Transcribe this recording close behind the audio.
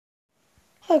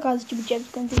Hi guys, it's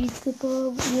James going to use the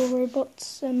War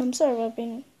Robots, and I'm sorry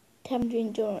haven't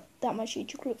been doing that much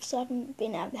YouTube clips, so I haven't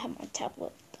been able to have my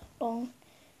tablet that long.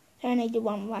 I only did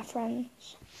one with my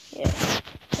friends. Yeah,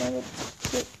 so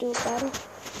let's do a battle.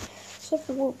 So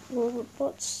for War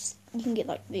Robots, you can get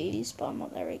like these, but I'm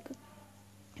not very good.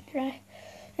 Okay,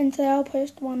 and today I'll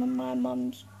post one on my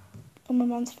mum's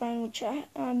phone, which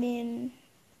I'm in.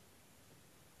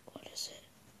 What is it?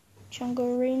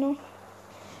 Jungle Arena.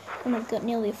 And I've got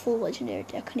nearly a full legendary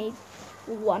deck. I need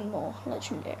one more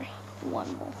legendary.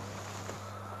 One more.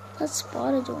 That's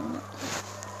Spider doing it.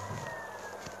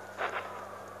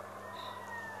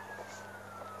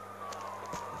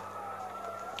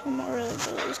 I'm not really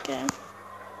good at this game.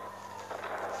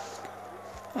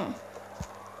 Oh.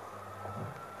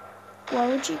 Why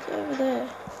would you go over there?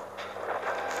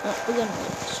 Oh, we're gonna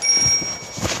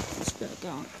lose. Let's get it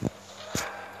going.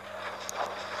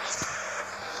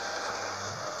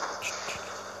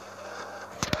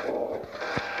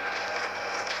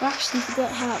 I actually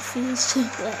forgot how it feels to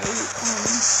play, how it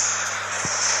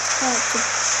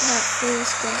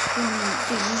feels like when you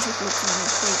do music with and you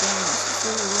play games. It's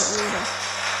really a lot weirder.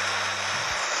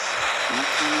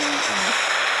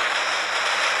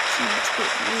 So it's a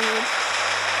bit weird.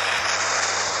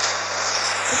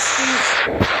 It's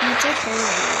okay with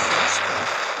this stuff.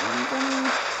 I'm gonna,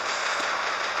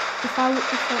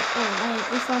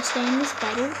 if I stay in this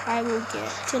battle, I will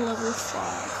get to level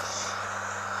 5.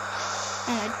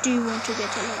 And I do want to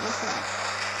get to level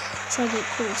 5. So I get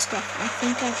cool stuff. I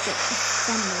think I've got the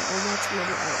thunder, or that's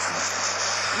level 8.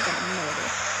 I'm gonna murder.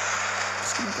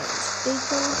 Just gonna go this big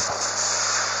hole.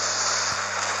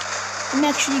 I'm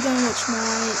actually gonna watch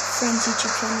my friend's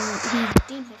YouTube channel. He's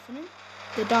Dean Heffernan,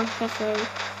 the dog pepper.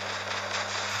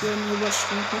 When you watch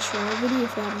the Clash Royale video,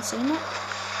 if you haven't seen it.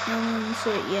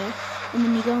 So yeah, and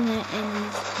then you go on there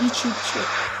and YouTube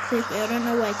click. I don't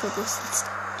know why I call this.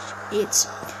 It's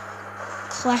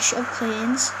Clash of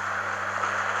Clans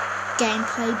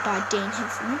gameplay by Dean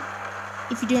Heffernan.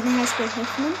 If you don't know how to spell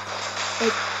Heffernan,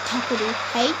 it's capital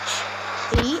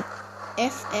H-E-F-F-E-R-N-A-N.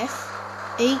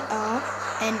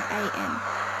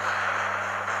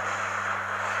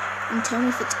 And tell me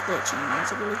if it's glitching.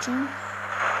 Is it glitching?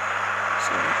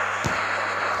 So,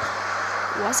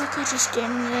 why is that guy just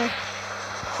standing there?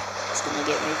 It's gonna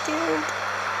get me killed.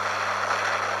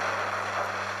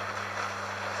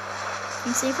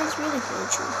 And see if it's really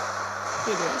glitchy.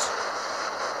 It is.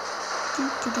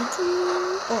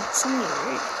 Oh, somebody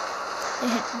rude.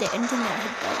 They're ending at his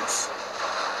base.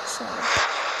 So,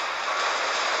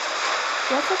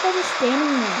 what's that guy just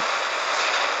standing there?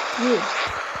 Good.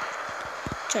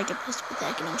 Try to get pissed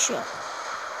without getting shot.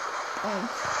 Oh,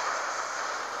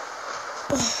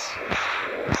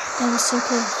 that was so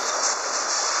close.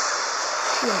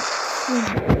 Yeah.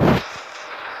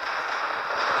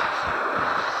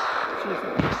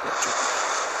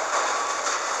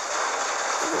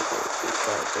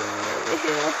 Over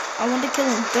here. I want to kill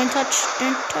him. Don't touch.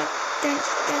 Don't.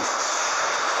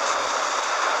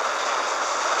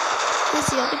 There's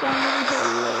the other guy over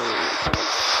here.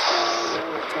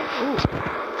 Ooh.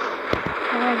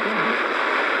 Oh, goodness.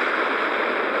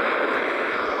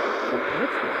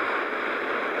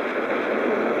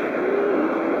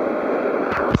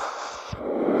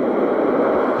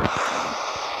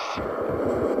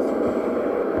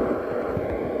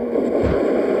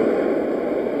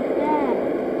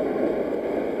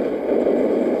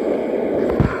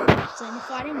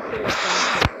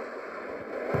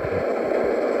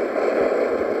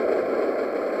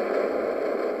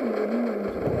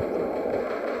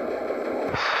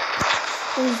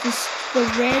 The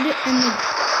red and the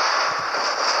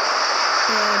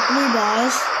blue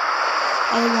bars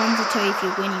are the ones that tell you if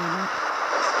you're winning or not.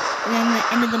 And then at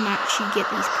the end of the match, you get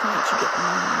these points. You get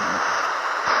money or not.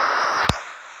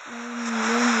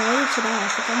 When later today, I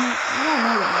don't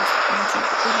know what else.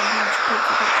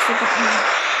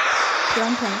 The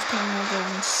unplanned coming over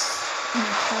and in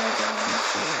a caravan.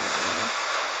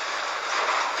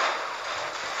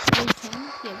 We can?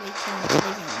 Yeah, we can.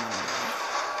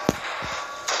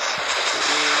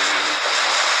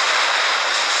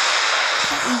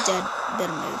 He's dead.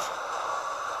 Didn't move.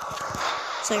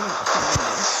 So you're not coming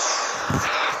over.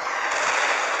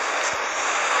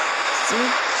 See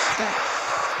that?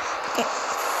 Okay.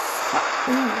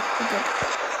 Ooh, we got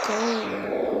gold.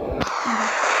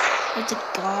 It's a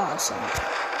gas.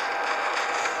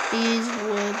 These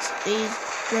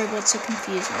robots are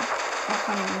confusing. I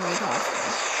can't even read half of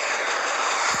them.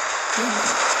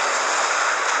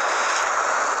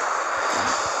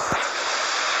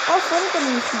 Oh, I thought I'm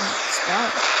gonna use my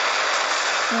spell.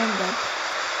 I'm dead.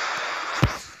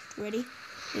 Ready?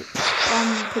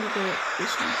 I'm pretty good at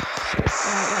this one. Like,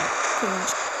 pretty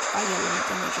much, I get a lot of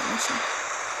damage on this one.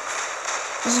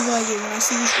 This is what I do when I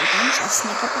see these weapons. I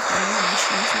sneak up behind them and I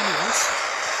shoot them from the west.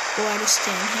 Or I just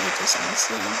stand here just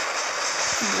honestly and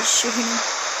just shoot him.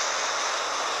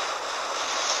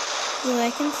 Yeah,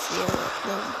 I can feel it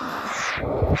though now.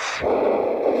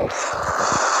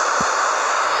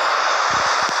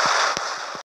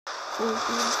 Cool.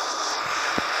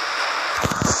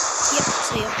 Yep,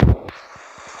 so yeah.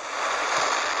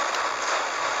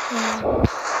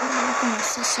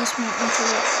 This is my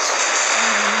intellect.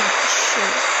 I'm not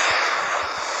sure.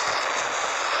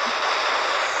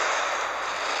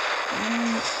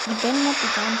 You better not be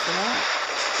going for that.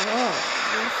 Whoa,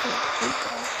 you're for a big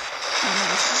guy.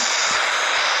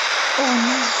 Oh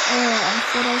no. Oh, I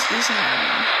thought I was using that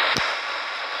one.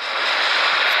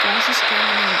 This guy's just going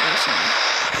in the basement.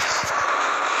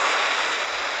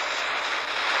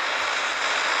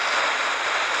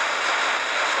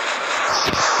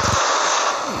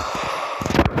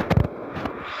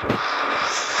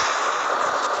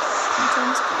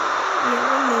 Sometimes, yeah,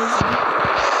 we're losing.